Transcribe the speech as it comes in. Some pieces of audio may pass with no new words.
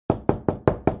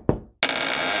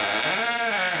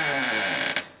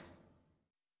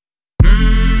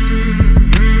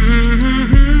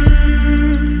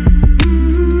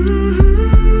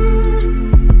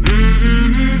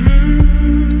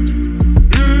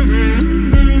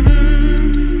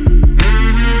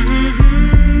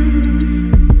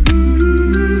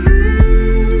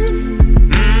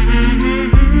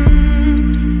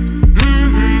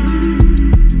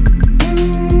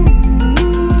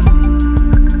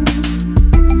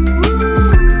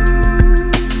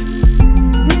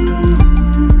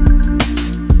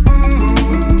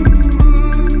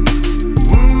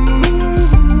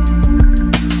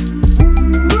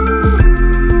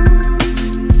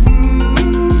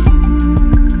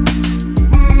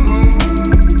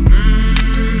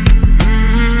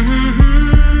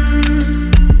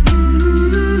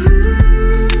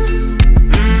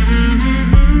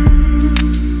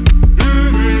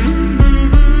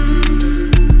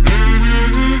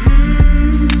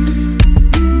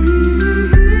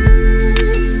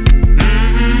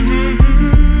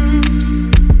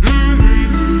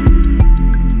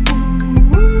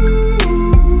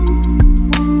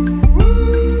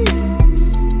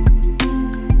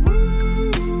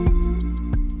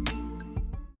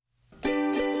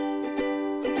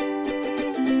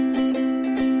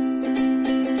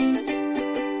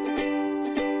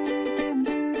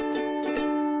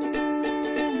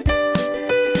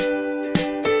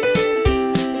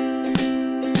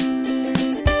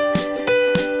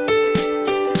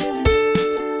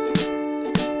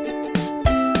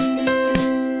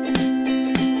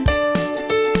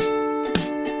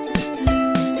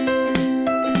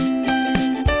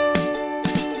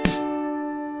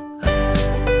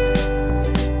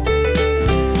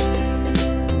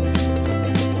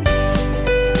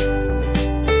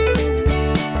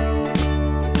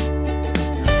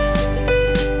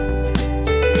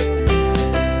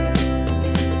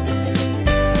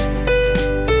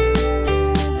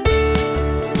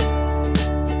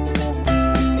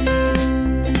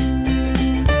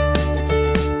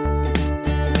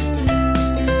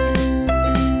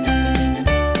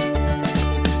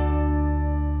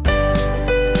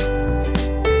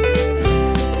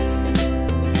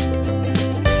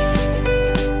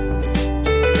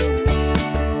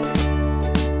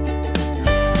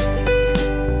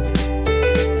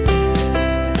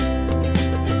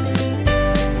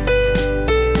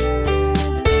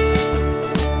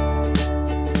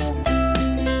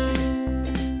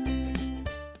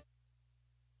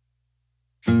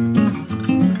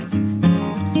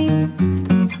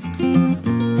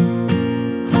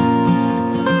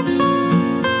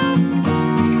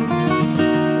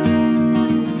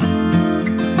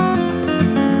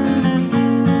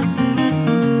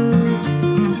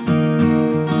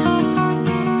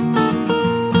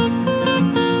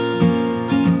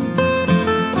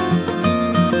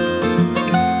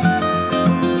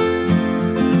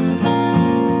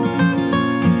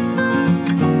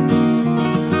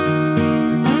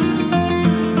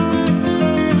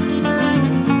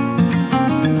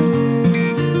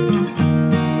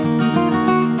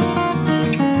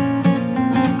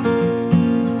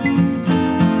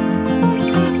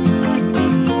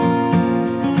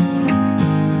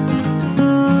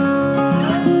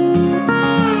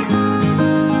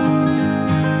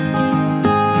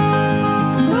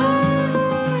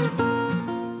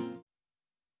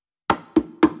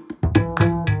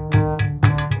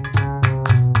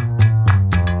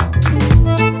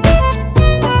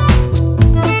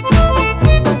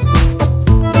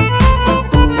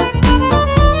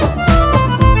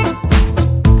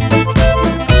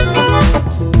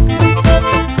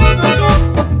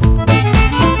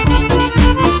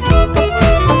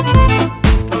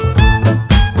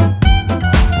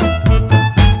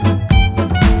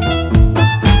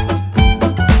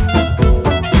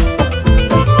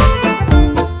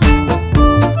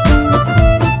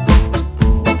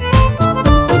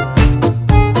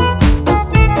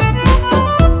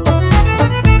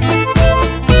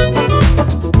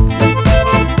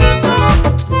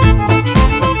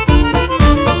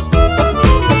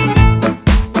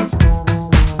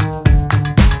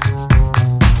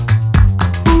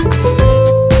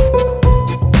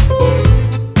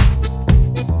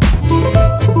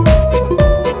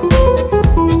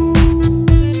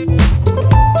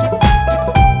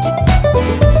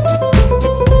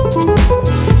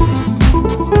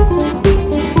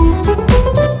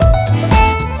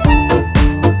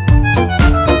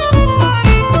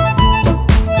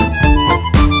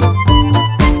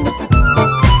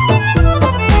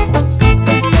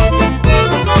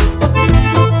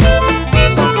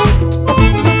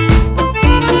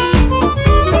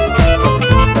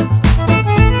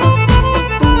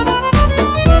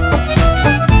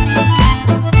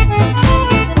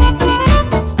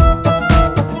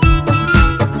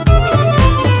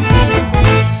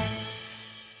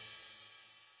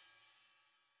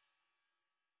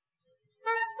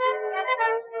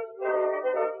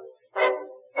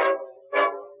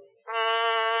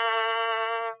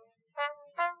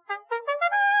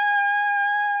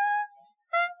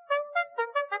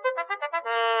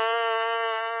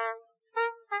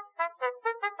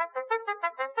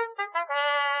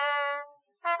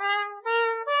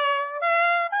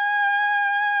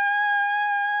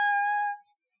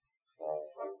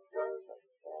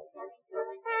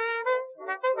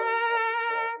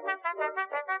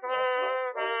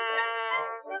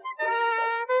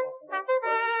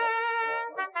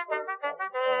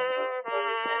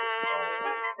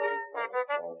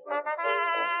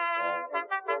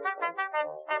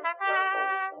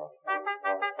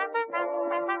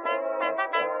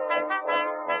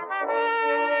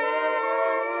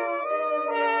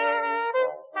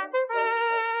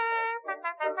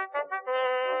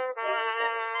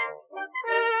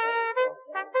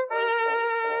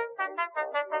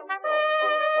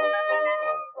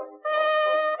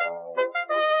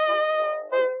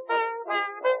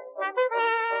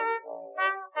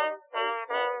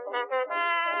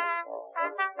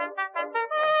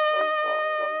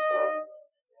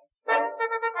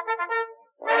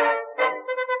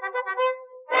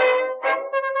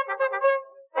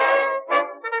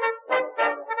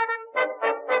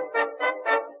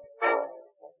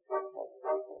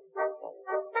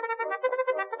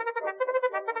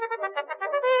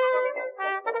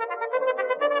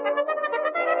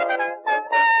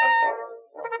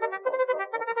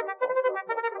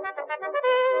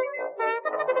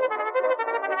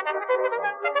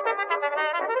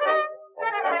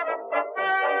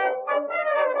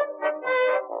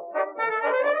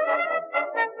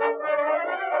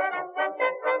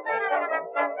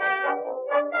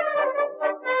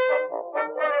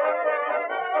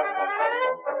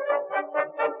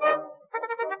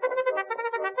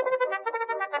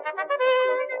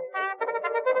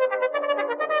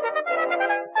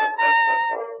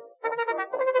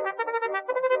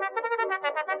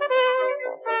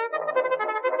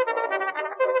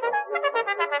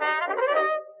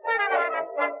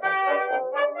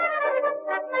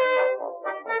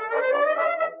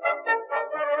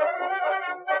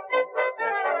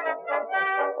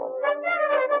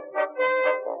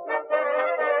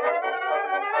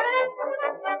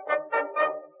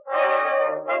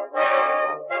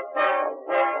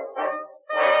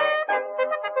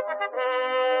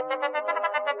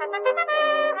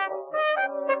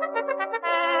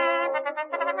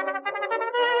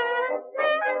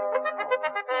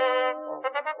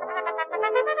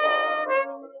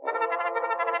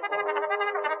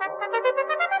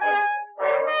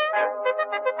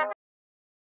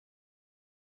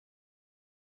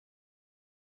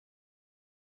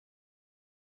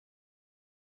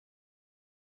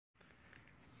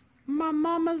my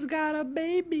mama's got a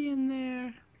baby in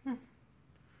there.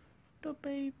 The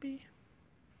baby.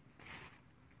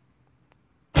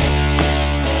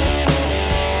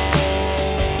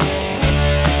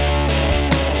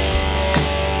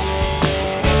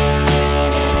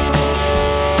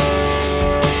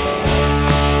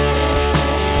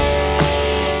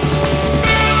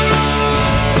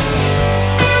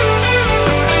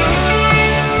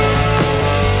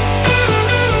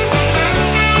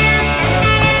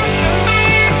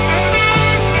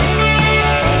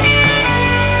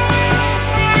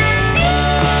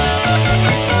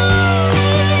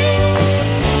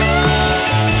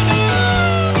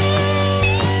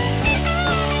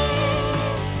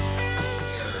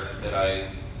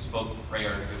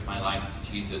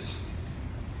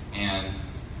 And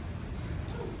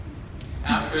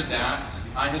after that,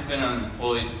 I had been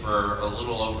unemployed for a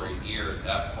little over a year at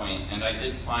that point, and I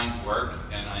did find work,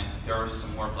 and there were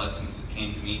some more blessings that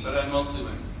came to me, but I mostly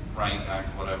went right back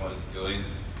to what I was doing.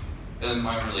 And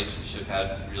my relationship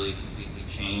had really completely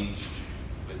changed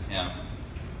with him.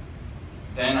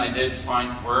 Then I did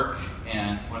find work,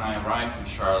 and when I arrived in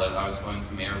Charlotte, I was going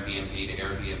from Airbnb to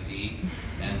Airbnb,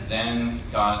 and then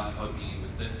God put me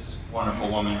with this wonderful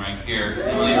woman right here,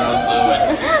 Emily Rose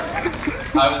Lewis.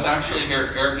 I was actually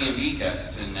her Airbnb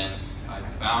guest, and then I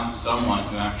found someone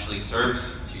who actually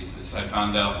serves Jesus. I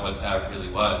found out what that really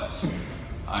was.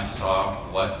 I saw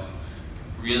what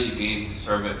really being a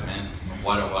servant meant,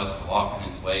 what it was to walk in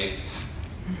his ways.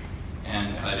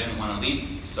 And I didn't want to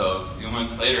leave, so 2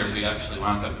 months later, we actually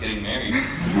wound up getting married.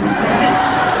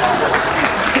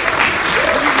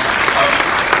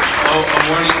 A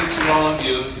warning to all of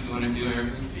you, if you want to do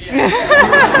Airbnb.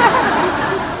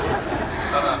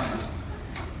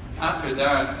 After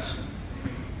that,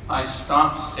 I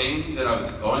stopped saying that I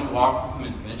was going to walk with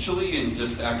him eventually and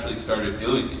just actually started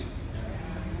doing it.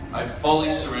 I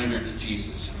fully surrendered to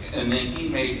Jesus, and then he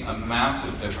made a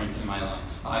massive difference in my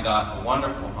life. I got a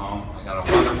wonderful home, I got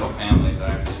a wonderful family that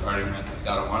I'm starting with, I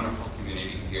got a wonderful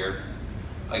community here,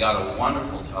 I got a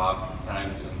wonderful job that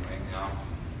I'm doing right now.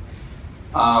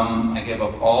 I gave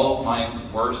up all of my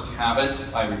worst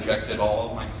habits, I rejected all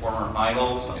of my former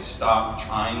idols, I stopped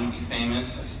trying to be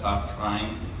famous, I stopped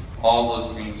trying. All those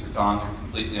dreams are gone, they're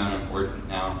completely unimportant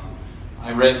now.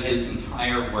 I read his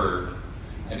entire word.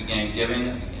 I began giving,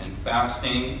 I began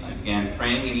fasting, I began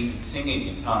praying, and even singing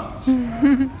in tongues.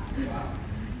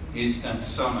 He's done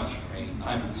so much for me.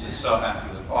 I'm just so happy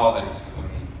with all that he's given me.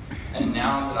 And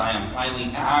now that I am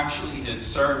finally actually his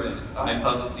servant, I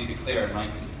publicly declare my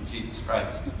faith in Jesus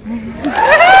Christ.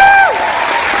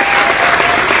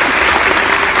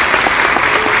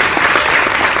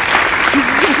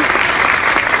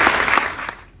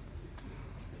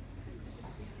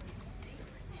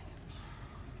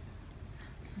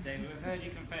 David, we've heard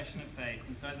your confession of faith,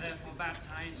 and so I therefore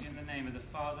baptize you in the name of the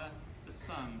Father, the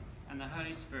Son, and the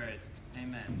Holy Spirit.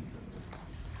 Amen.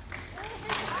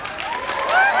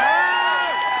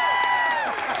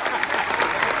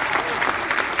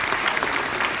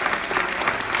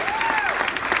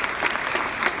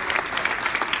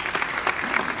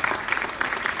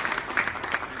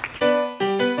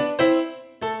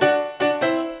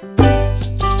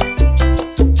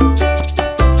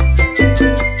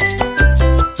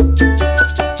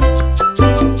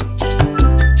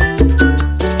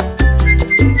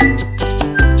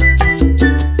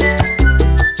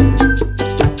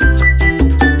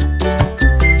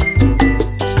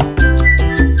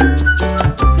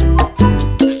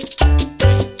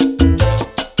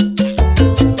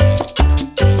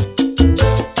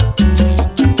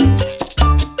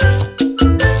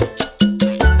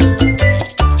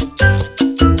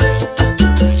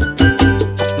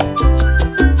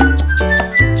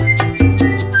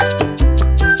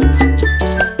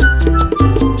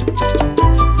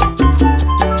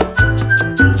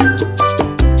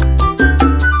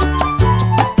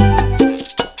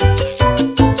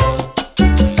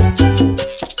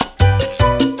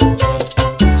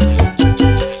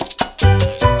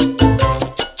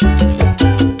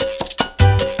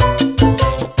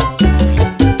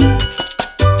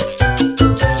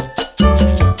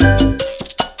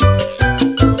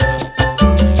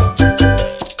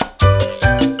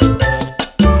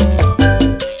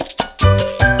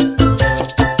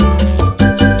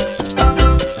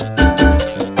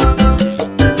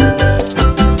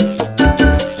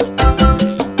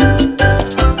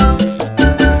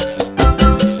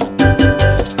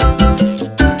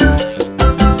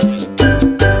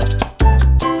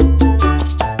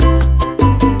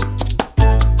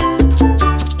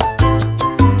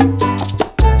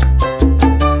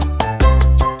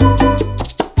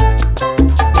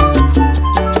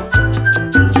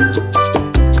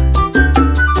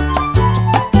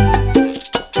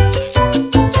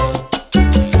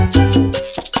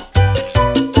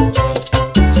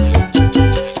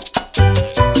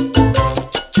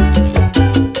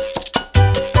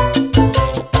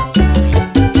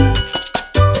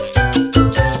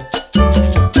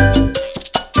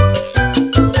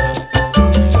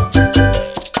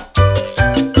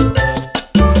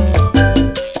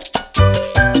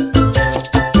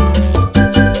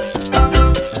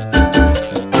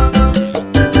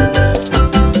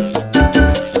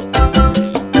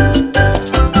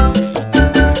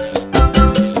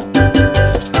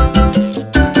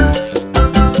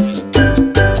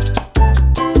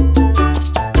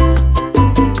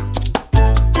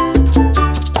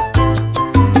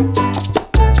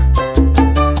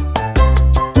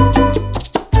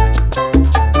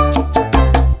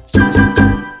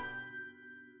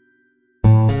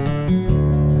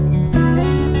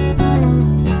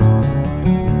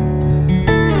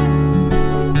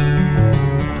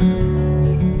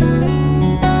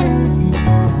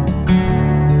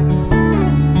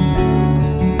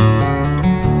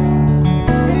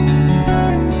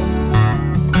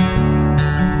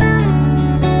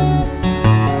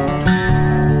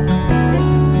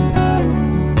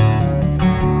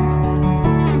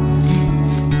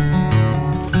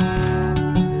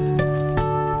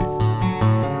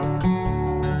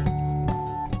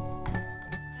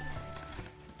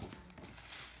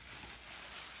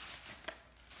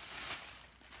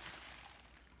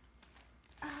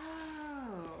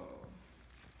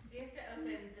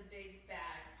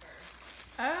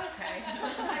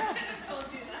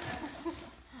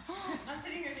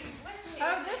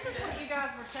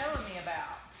 guys were telling me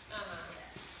about.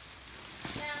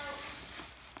 Now,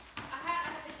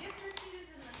 the gift receipt is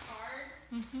in the card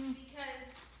because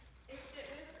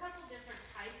there's a couple different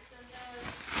types of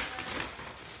those.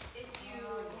 If you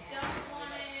don't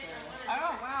want it or want a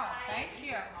different wow, type, thank these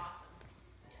you. are awesome.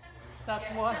 That's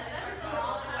what.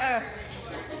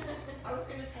 I was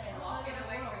going to say, I'll get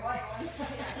away from white one.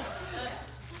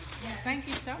 Thank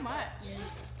you so much.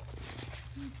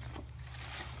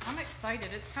 I'm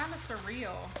excited. It's kind of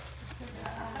surreal.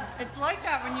 It's like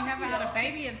that when you haven't had a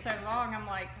baby in so long. I'm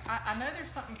like, I know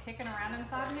there's something kicking around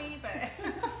inside me, but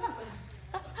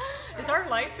is our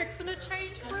life fixing to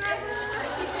change forever?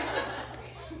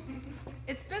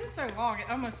 It's been so long, it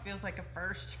almost feels like a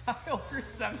first child or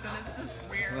something. It's just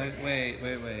weird. Like, wait.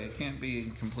 It can't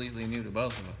be completely new to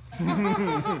both of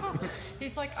us.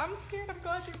 He's like, I'm scared. I'm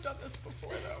glad you've done this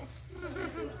before, though.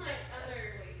 This is my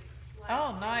other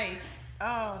Oh, nice.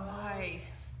 Oh,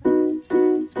 nice.